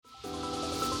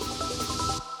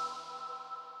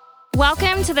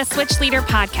Welcome to the Switch Leader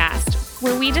Podcast,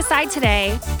 where we decide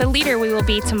today the leader we will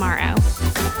be tomorrow.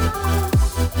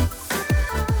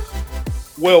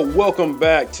 Well, welcome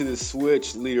back to the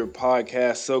Switch Leader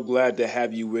Podcast. So glad to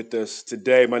have you with us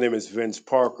today. My name is Vince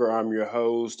Parker. I'm your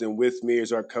host, and with me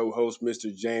is our co-host,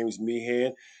 Mr. James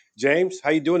Meehan. James, how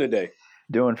you doing today?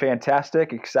 Doing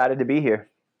fantastic. Excited to be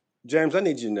here. James, I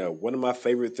need you to know, one of my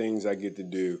favorite things I get to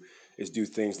do is do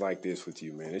things like this with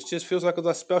you, man. It just feels like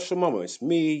a special moment. It's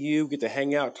me, you, get to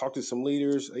hang out, talk to some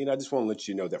leaders. I just want to let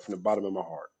you know that from the bottom of my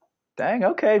heart. Dang,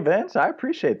 okay, Vince. I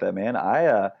appreciate that, man.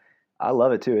 I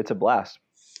love it too. It's a blast.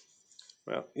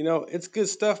 Well, it's good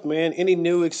stuff, man. Any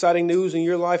new exciting news in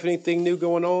your life? Anything new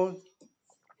going on?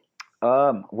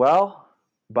 Well,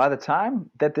 by the time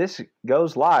that this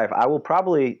goes live, I will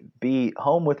probably be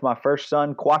home with my first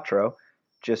son, Quattro,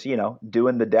 just,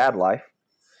 doing the dad life.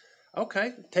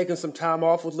 Okay, taking some time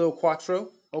off with little Quattro.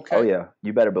 Okay. Oh yeah,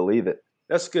 you better believe it.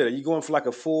 That's good. Are you going for like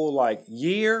a full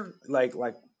year, like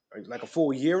a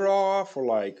full year off, or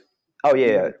like? Oh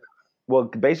yeah. Well,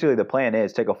 basically the plan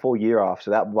is take a full year off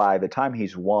so that by the time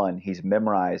he's 1, he's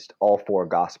memorized all 4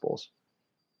 Gospels.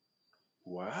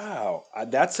 Wow,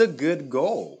 that's a good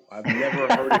goal. I've never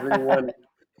heard of anyone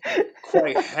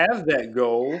quite have that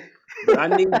goal, but I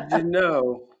need to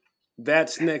know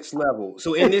that's next level.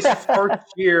 So in this first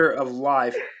year of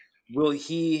life, will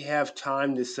he have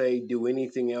time to do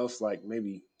anything else, like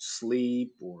maybe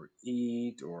sleep or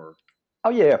eat or?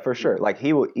 Oh yeah, for sure. Like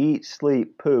he will eat,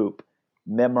 sleep, poop,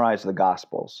 memorize the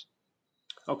Gospels.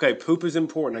 Okay, poop is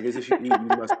important. I guess if you eat,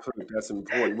 you must poop. That's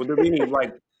important. Will there be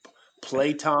any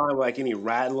playtime, like any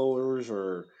rattlers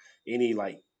or any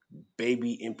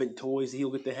baby infant toys that he'll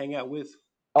get to hang out with?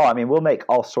 Oh, I mean, we'll make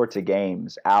all sorts of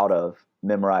games out of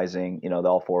memorizing, the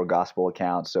all 4 gospel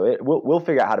accounts. So we'll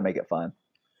figure out how to make it fun.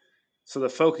 So the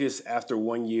focus after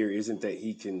 1 year isn't that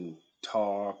he can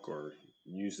talk or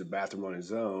use the bathroom on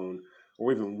his own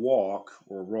or even walk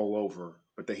or roll over,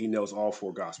 but that he knows all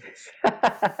 4 gospels.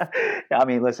 I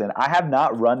mean, listen, I have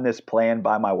not run this plan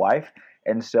by my wife,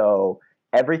 and so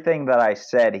everything that I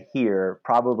said here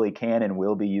probably can and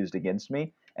will be used against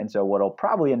me. And so what'll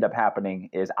probably end up happening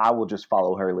is I will just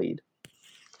follow her lead.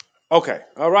 Okay.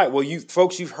 All right. Well, you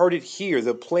folks, you've heard it here.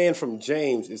 The plan from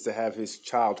James is to have his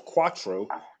child Quattro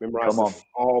memorize Come on.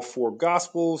 all 4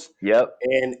 gospels. Yep.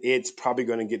 And it's probably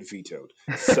going to get vetoed.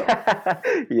 So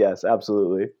yes,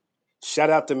 absolutely. shout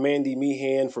out to Mandy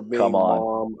Meehan for being Come on.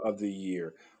 Mom of the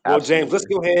Year. Well, Absolutely. James, let's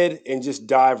go ahead and just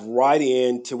dive right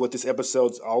into what this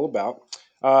episode's all about.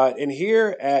 And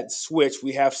here at Switch,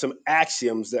 we have some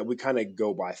axioms that we kind of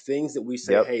go by, things that we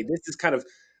say, Yep. hey, this is kind of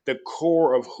the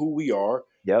core of who we are.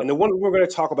 Yep. And the one we're going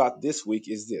to talk about this week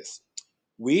is this.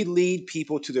 We lead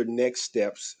people to their next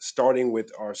steps, starting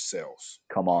with ourselves.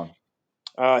 Come on.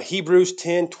 Hebrews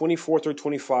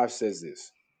 10:24-25 says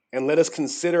this. And let us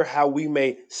consider how we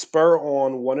may spur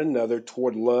on one another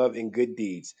toward love and good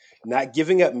deeds, not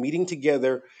giving up meeting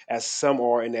together as some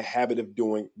are in the habit of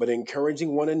doing, but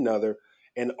encouraging one another,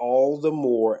 and all the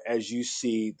more as you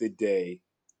see the day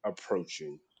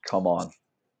approaching. Come on.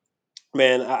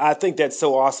 Man, I think that's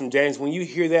so awesome, James. When you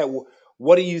hear that,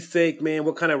 what do you think, man?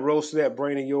 What kind of rolls through that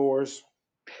brain of yours?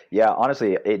 Yeah,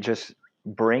 honestly, it just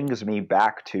brings me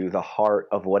back to the heart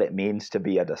of what it means to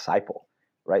be a disciple,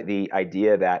 right? The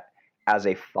idea that as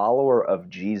a follower of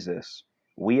Jesus,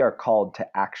 we are called to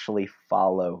actually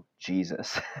follow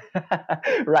Jesus,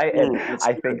 right? And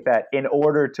I think that in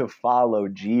order to follow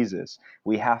Jesus,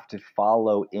 we have to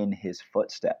follow in his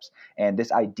footsteps. And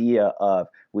this idea of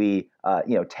we,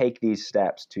 take these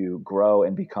steps to grow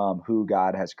and become who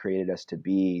God has created us to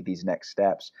be, these next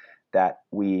steps that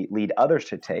we lead others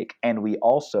to take, and we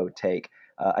also take,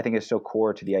 I think is so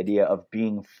core to the idea of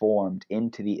being formed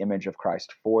into the image of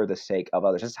Christ for the sake of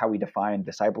others. This is how we defined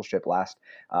discipleship last,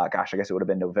 I guess it would have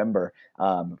been November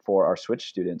for our Switch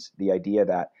students. The idea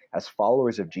that as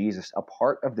followers of Jesus, a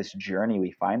part of this journey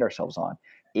we find ourselves on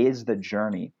is the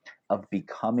journey of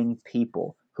becoming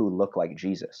people who look like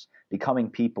Jesus, becoming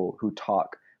people who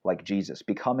talk like Jesus,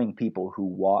 becoming people who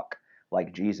walk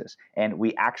like Jesus. And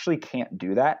we actually can't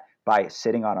do that by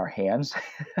sitting on our hands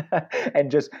and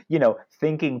just,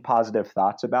 thinking positive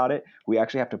thoughts about it. We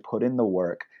actually have to put in the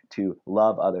work to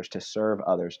love others, to serve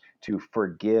others, to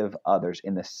forgive others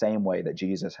in the same way that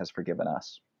Jesus has forgiven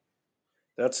us.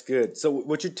 That's good. So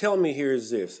what you're telling me here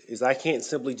is this, is I can't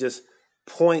simply just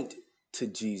point to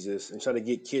Jesus and try to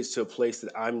get kids to a place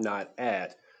that I'm not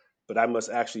at, but I must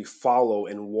actually follow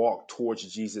and walk towards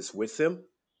Jesus with them.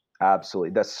 Absolutely.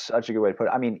 That's such a good way to put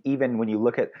it. I mean, even when you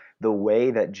look at the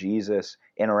way that Jesus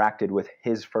interacted with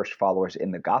his first followers in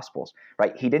the Gospels,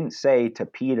 right? He didn't say to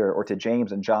Peter or to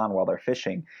James and John while they're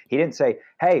fishing, he didn't say,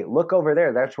 hey, look over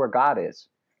there. That's where God is.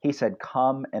 He said,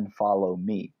 come and follow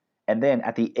me. And then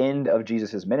at the end of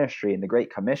Jesus' ministry in the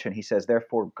Great Commission, he says,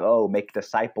 therefore, go make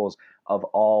disciples of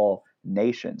all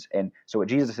nations. And so what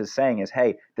Jesus is saying is,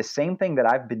 hey, the same thing that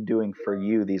I've been doing for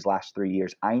you these last 3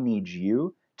 years, I need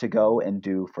you to go and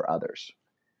do for others.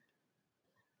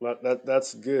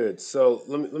 That's good. So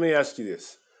let me ask you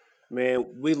this. Man,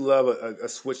 we love a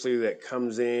switch leader that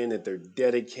comes in, that they're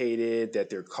dedicated, that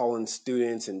they're calling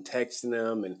students and texting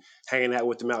them and hanging out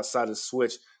with them outside of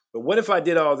switch. But what if I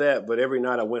did all that, but every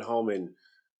night I went home and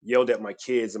yelled at my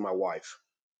kids and my wife?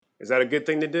 Is that a good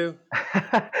thing to do?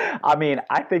 I mean,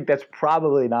 I think that's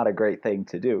probably not a great thing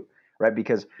to do, right?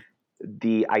 Because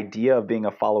the idea of being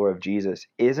a follower of Jesus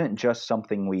isn't just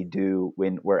something we do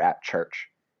when we're at church.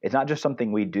 It's not just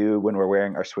something we do when we're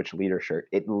wearing our Switch leader shirt.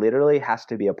 It literally has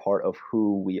to be a part of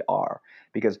who we are.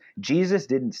 Because Jesus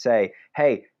didn't say,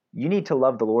 hey, you need to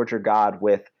love the Lord your God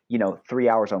with, 3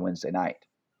 hours on Wednesday night,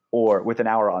 or with an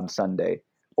hour on Sunday,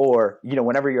 or,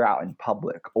 whenever you're out in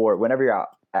public, or whenever you're out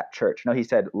at church. No, he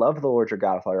said, love the Lord your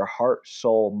God with all your heart,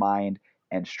 soul, mind,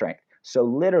 and strength. So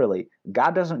literally,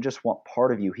 God doesn't just want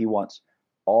part of you, he wants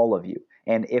all of you.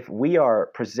 And if we are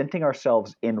presenting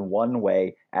ourselves in one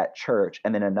way at church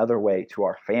and then another way to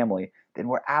our family, then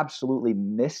we're absolutely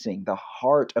missing the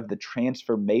heart of the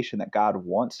transformation that God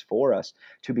wants for us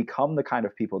to become the kind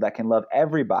of people that can love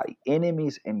everybody,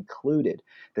 enemies included,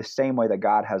 the same way that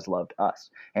God has loved us.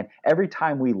 And every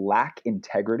time we lack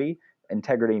integrity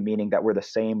meaning that we're the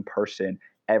same person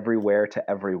everywhere to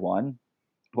everyone,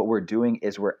 what we're doing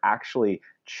is we're actually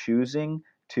choosing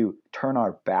to turn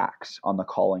our backs on the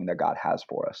calling that God has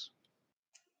for us.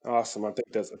 Awesome. I think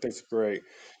it's great.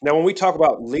 Now, when we talk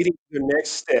about leading to the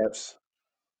next steps,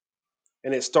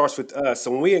 and it starts with us.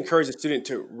 So when we encourage a student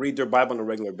to read their Bible on a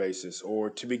regular basis, or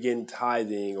to begin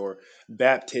tithing or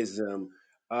baptism,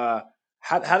 uh,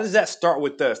 how does that start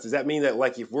with us? Does that mean that,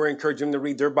 like, if we're encouraging them to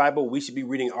read their Bible, we should be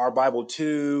reading our Bible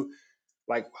too?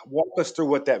 Like, walk us through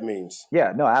what that means.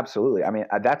 Yeah, no, absolutely. I mean,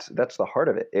 that's the heart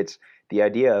of it. It's the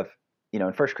idea of, in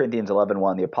 1 Corinthians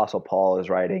 11:1, the Apostle Paul is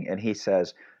writing, and he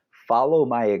says, follow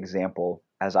my example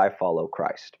as I follow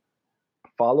Christ.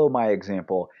 Follow my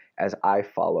example as I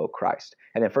follow Christ.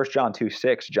 And then 1 John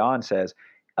 2:6, John says,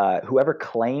 whoever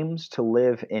claims to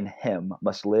live in him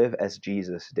must live as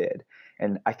Jesus did.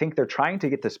 And I think they're trying to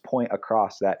get this point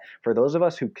across that for those of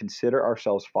us who consider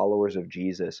ourselves followers of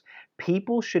Jesus,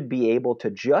 people should be able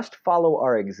to just follow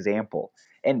our example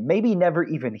and maybe never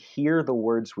even hear the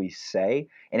words we say.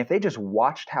 And if they just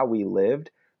watched how we lived,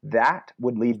 that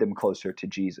would lead them closer to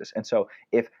Jesus. And so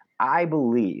if I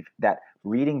believe that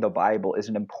reading the Bible is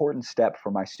an important step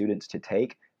for my students to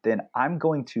take, then I'm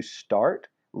going to start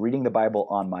reading the Bible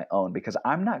on my own, because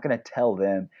I'm not going to tell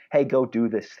them, hey, go do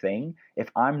this thing if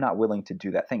I'm not willing to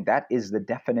do that thing. That is the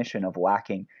definition of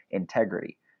lacking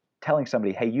integrity. Telling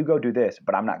somebody, hey, you go do this,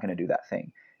 but I'm not going to do that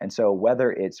thing. And so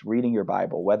whether it's reading your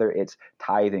Bible, whether it's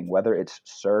tithing, whether it's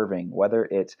serving, whether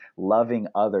it's loving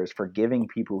others, forgiving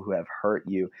people who have hurt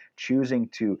you, choosing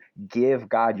to give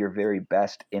God your very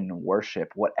best in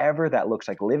worship, whatever that looks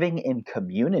like, living in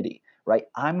community, right?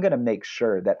 I'm going to make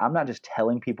sure that I'm not just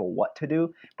telling people what to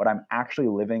do, but I'm actually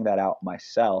living that out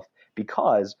myself,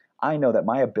 because I know that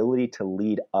my ability to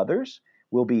lead others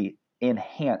will be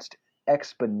enhanced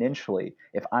exponentially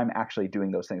if I'm actually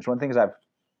doing those things. One of the things I've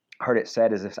heard it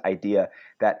said is this idea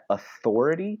that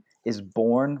authority is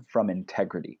born from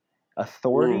integrity.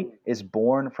 Authority Mm, is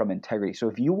born from integrity. So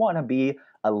if you want to be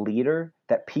a leader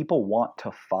that people want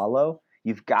to follow,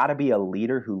 you've got to be a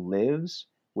leader who lives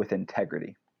with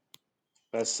integrity.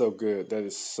 that's so good. That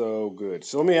is so good.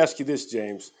 So let me ask you this,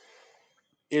 James.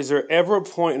 Is there ever a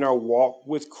point in our walk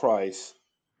with Christ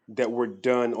that we're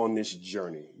done on this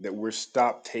journey, that we're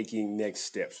stopped taking next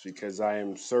steps because I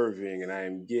am serving and I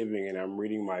am giving and I'm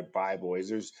reading my Bible? Is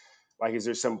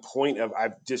there some point of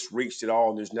I've just reached it all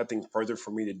and there's nothing further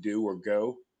for me to do or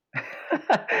go?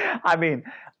 I mean,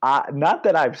 not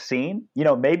that I've seen.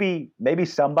 Maybe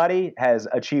somebody has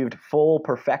achieved full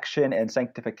perfection and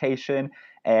sanctification,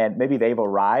 and maybe they've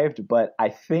arrived. But I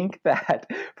think that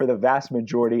for the vast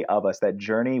majority of us, that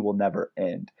journey will never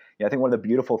end. I think one of the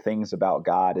beautiful things about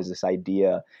God is this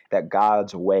idea that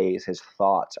God's ways, His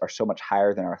thoughts, are so much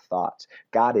higher than our thoughts.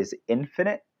 God is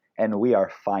infinite, and we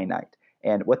are finite.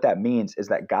 And what that means is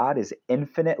that God is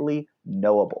infinitely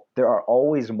knowable. There are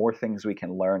always more things we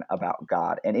can learn about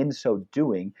God. And in so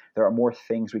doing, there are more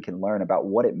things we can learn about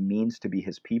what it means to be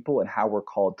his people and how we're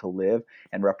called to live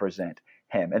and represent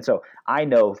him. And so I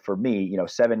know for me,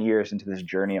 7 years into this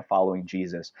journey of following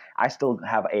Jesus, I still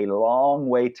have a long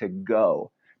way to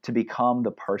go to become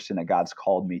the person that God's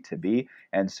called me to be.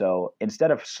 And so instead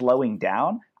of slowing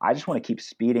down, I just want to keep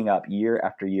speeding up year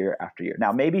after year after year.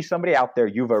 Now, maybe somebody out there,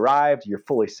 you've arrived, you're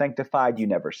fully sanctified, you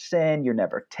never sin, you're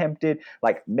never tempted.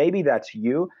 Like maybe that's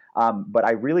you, but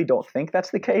I really don't think that's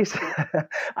the case.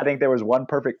 I think there was one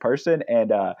perfect person,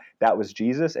 and that was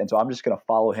Jesus. And so I'm just going to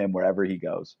follow him wherever he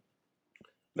goes.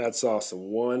 That's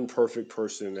awesome. One perfect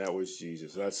person, and that was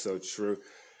Jesus. That's so true.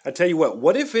 I tell you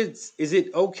what if is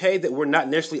it okay that we're not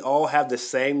necessarily all have the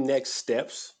same next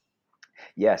steps?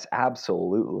 Yes,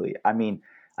 absolutely. I mean,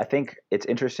 I think it's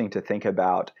interesting to think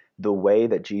about the way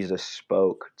that Jesus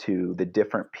spoke to the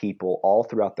different people all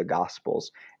throughout the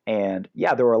Gospels. And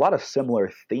yeah, there were a lot of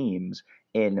similar themes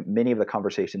in many of the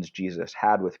conversations Jesus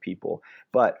had with people.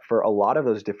 But for a lot of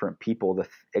those different people, the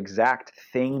exact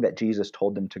thing that Jesus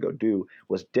told them to go do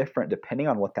was different depending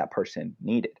on what that person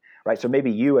needed. Right. So maybe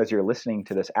you, as you're listening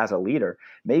to this as a leader,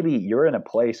 maybe you're in a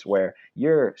place where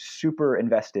you're super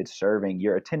invested serving,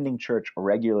 you're attending church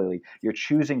regularly, you're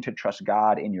choosing to trust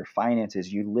God in your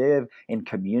finances, you live in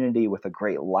community with a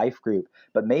great life group,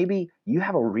 but maybe you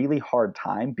have a really hard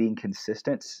time being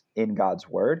consistent in God's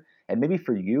word. And maybe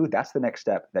for you, that's the next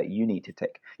step that you need to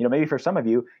take. Maybe for some of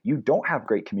you, you don't have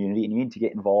great community and you need to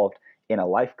get involved in a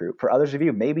life group. For others of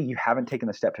you, maybe you haven't taken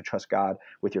the step to trust God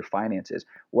with your finances.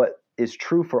 What is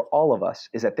true for all of us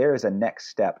is that there is a next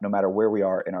step no matter where we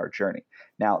are in our journey.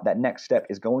 Now, that next step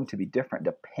is going to be different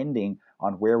depending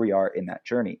on where we are in that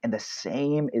journey. And the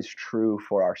same is true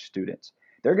for our students.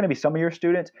 There are going to be some of your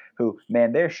students who,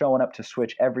 man, they're showing up to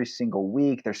Switch every single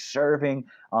week. They're serving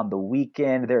on the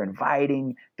weekend. They're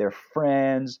inviting their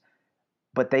friends,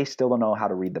 but they still don't know how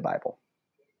to read the Bible.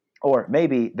 Or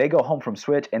maybe they go home from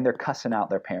Switch and they're cussing out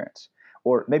their parents.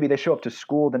 Or maybe they show up to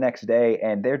school the next day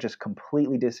and they're just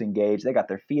completely disengaged. They got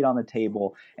their feet on the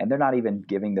table and they're not even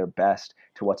giving their best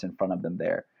to what's in front of them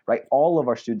there, right? All of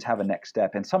our students have a next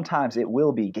step. And sometimes it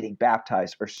will be getting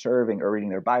baptized or serving or reading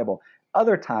their Bible.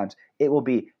 Other times it will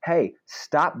be, hey,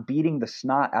 stop beating the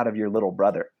snot out of your little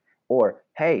brother. Or,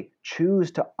 hey,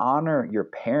 choose to honor your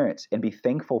parents and be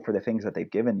thankful for the things that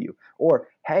they've given you. Or,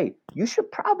 hey, you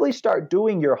should probably start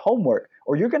doing your homework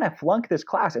or you're going to flunk this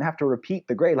class and have to repeat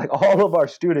the grade. Like all of our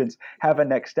students have a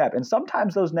next step. And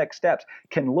sometimes those next steps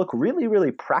can look really,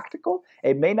 really practical.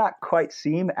 It may not quite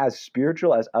seem as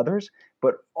spiritual as others,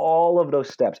 but all of those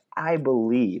steps, I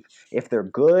believe, if they're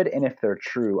good and if they're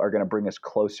true, are going to bring us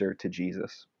closer to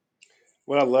Jesus.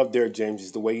 What I love there, James,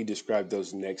 is the way you describe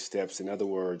those next steps. In other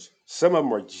words, some of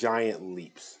them are giant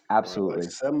leaps. Absolutely. Right?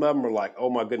 Like some of them are like, oh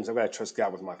my goodness, I've got to trust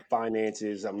God with my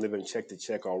finances. I'm living check to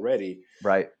check already.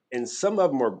 Right. And some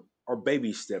of them are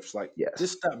baby steps, like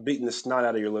just stop beating the snot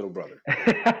out of your little brother.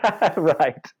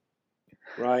 Right.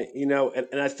 Right.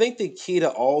 And I think the key to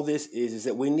all this is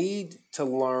that we need to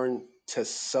learn to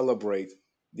celebrate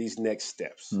these next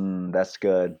steps. That's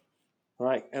good.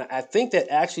 Right. And I think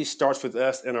that actually starts with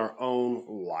us in our own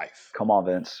life. Come on,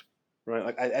 Vince. Right.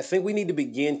 Like I think we need to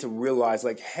begin to realize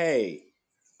like, hey,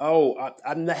 I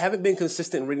haven't been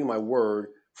consistent in reading my word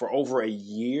for over a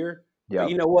year. Yep.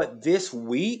 But you know what? This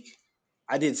week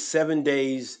I did 7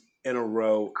 days in a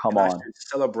row. Come on. I should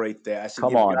celebrate that. I should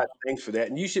Come give on. God thanks for that.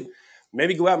 And you should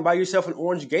maybe go out and buy yourself an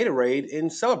orange Gatorade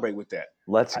and celebrate with that.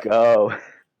 Let's go.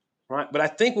 Right. But I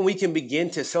think when we can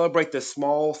begin to celebrate the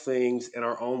small things in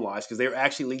our own lives, because they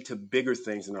actually lead to bigger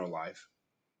things in our life,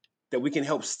 that we can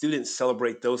help students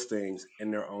celebrate those things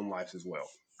in their own lives as well.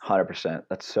 100%.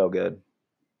 That's so good.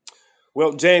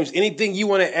 Well, James, anything you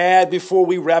want to add before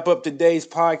we wrap up today's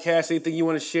podcast? Anything you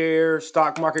want to share?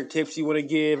 Stock market tips you want to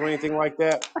give or anything like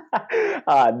that?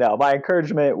 No, my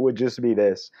encouragement would just be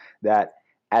this, that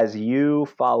as you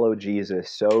follow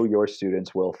Jesus, so your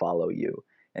students will follow you.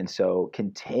 And so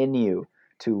continue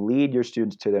to lead your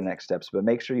students to their next steps, but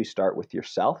make sure you start with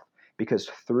yourself, because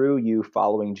through you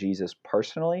following Jesus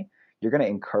personally, you're going to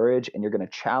encourage and you're going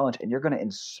to challenge and you're going to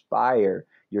inspire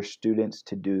your students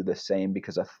to do the same,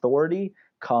 because authority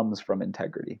comes from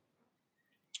integrity.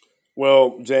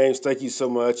 Well, James, thank you so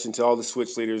much. And to all the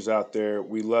Switch leaders out there,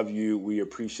 we love you. We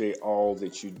appreciate all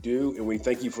that you do. And we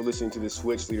thank you for listening to the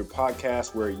Switch Leader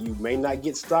podcast, where you may not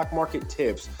get stock market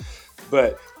tips,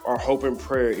 but our hope and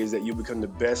prayer is that you become the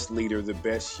best leader, the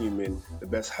best human, the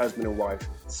best husband and wife,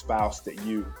 spouse that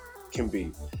you can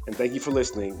be. And thank you for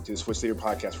listening to the Switch Leader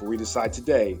podcast, where we decide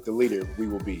today the leader we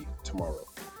will be tomorrow.